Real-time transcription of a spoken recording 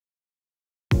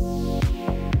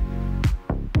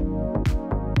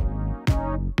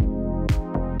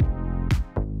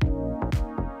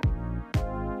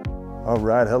All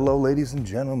right, hello ladies and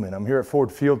gentlemen. I'm here at Ford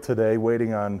Field today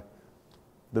waiting on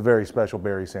the very special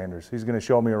Barry Sanders. He's gonna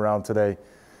show me around today.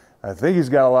 I think he's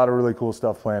got a lot of really cool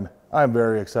stuff planned. I'm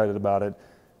very excited about it.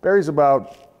 Barry's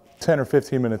about 10 or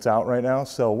 15 minutes out right now,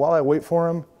 so while I wait for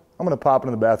him, I'm gonna pop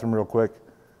into the bathroom real quick.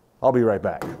 I'll be right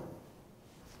back.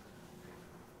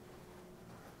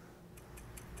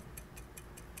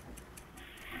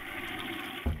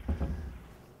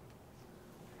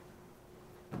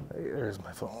 Hey, there's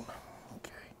my phone.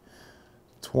 Okay.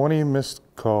 20 missed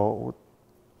call.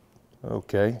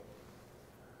 Okay.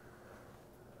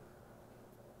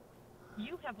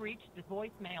 You have reached the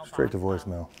voicemail. Straight to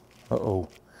voicemail. Uh-oh.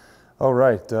 All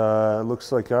right.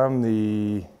 Looks like I'm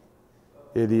the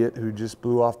idiot who just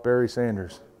blew off Barry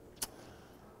Sanders.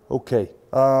 Okay.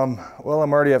 Well,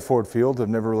 I'm already at Ford Field. I've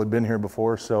never really been here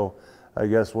before, so I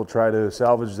guess we'll try to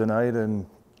salvage the night and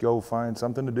go find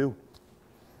something to do.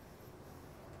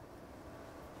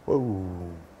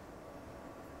 Whoa.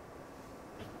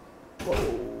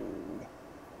 Whoa.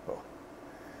 Oh.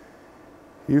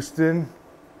 Houston,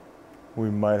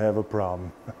 we might have a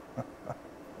problem.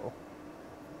 Oh.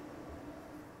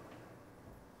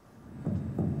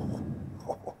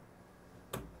 Oh.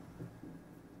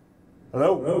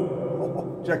 Hello?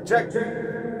 Oh. Check, check.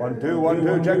 1, 2, 1,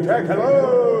 2, check, check.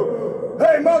 Hello?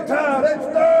 Hey, Motown, it's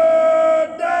the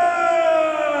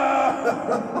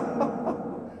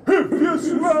If you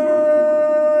smell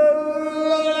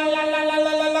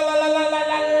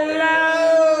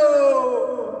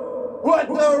what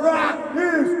the rock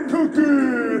is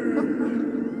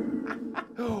cooking.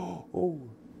 Oh,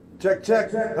 check,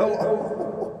 check.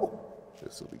 Hello.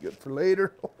 This will be good for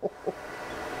later.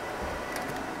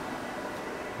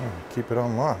 Keep it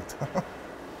unlocked.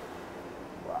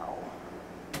 Wow.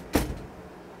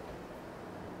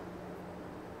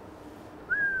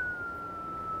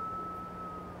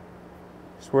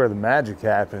 It's where the magic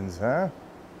happens, huh?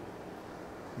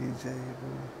 T.J.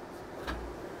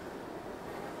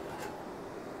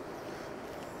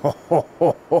 I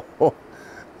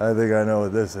think I know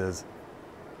what this is.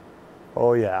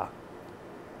 Oh yeah.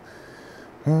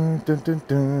 That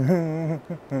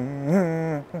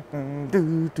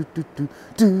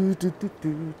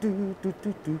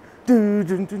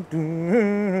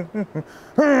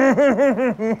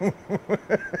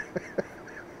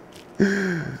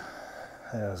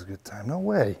was a good time. No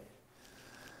way.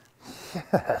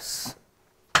 Yes.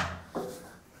 Does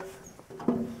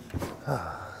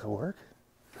it work?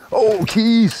 Oh,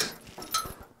 keys.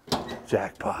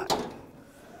 Jackpot.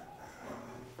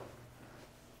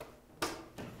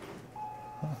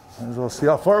 Might as well see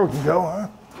how far we can go, huh?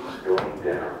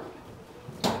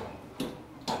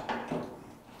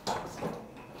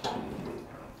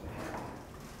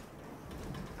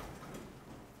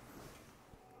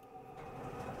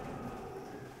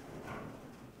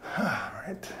 All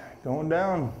right, going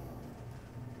down.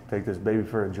 Take this baby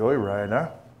for a joyride, huh?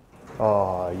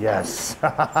 Oh, yes.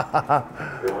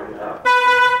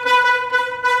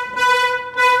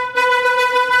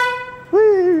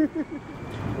 Whee!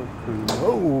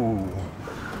 Oh.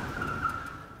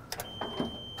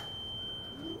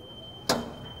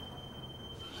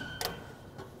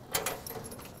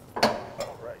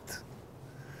 All right.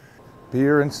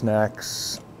 Beer and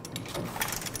snacks.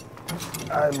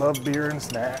 I love beer and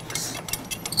snacks.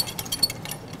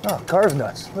 Oh, car's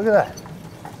nuts. Look at that.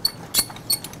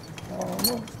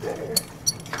 Almost there.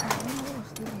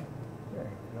 Almost there. There you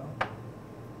go.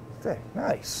 There.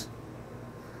 Nice.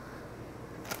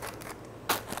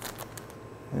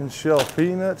 And shell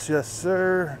peanuts, yes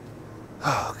sir.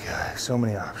 Oh, okay, so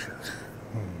many options.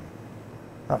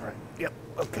 All right, yep,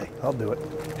 okay, I'll do it.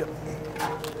 Yep.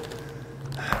 All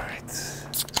right.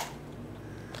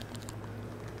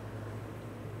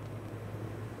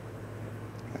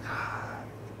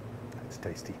 That's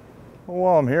tasty. Well,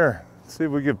 while I'm here, let's see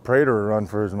if we give Prater a run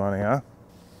for his money, huh?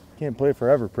 Can't play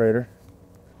forever, Prater.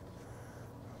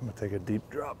 I'm gonna take a deep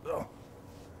drop though.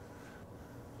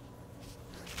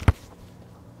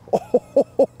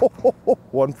 Oh,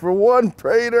 1 for 1,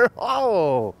 Prater.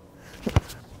 Oh,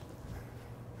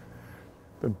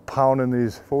 been pounding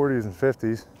these 40s and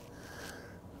 50s.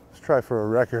 Let's try for a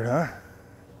record, huh?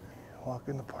 Walk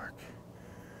in the park.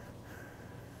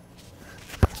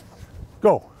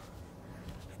 Go,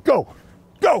 go,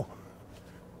 go.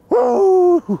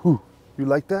 Woo! You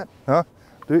like that, huh?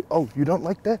 Oh, you don't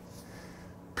like that?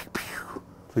 Pew, pew.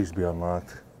 Please be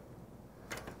unlocked.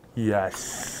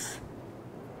 Yes.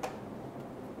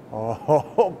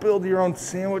 Oh, build your own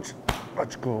sandwich.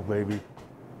 Let's go, baby.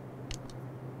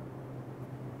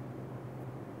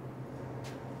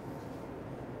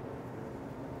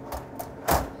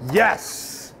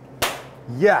 Yes!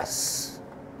 Yes.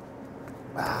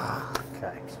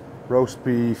 Okay. Roast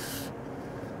beef.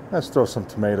 Let's throw some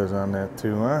tomatoes on that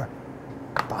too, huh?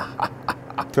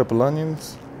 Couple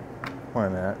onions. Why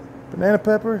not? Banana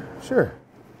pepper? Sure.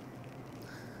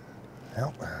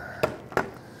 Well,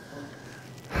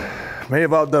 may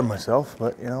have outdone myself,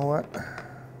 but you know what?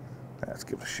 Let's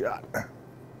give it a shot.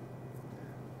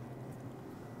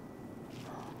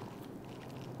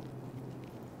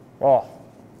 Oh,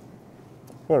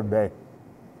 what a day.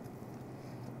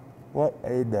 What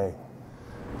a day.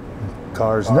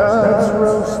 Cars nuts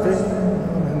roasting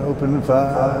on an open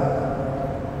fire.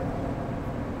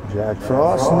 Jack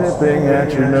Frost nipping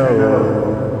at your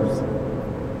nose.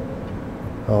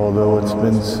 Although it's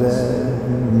been said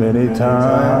many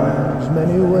times,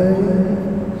 many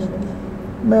ways,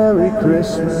 Merry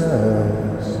Christmas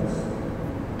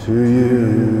to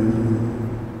you.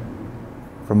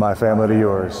 From my family to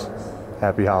yours,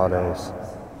 happy holidays.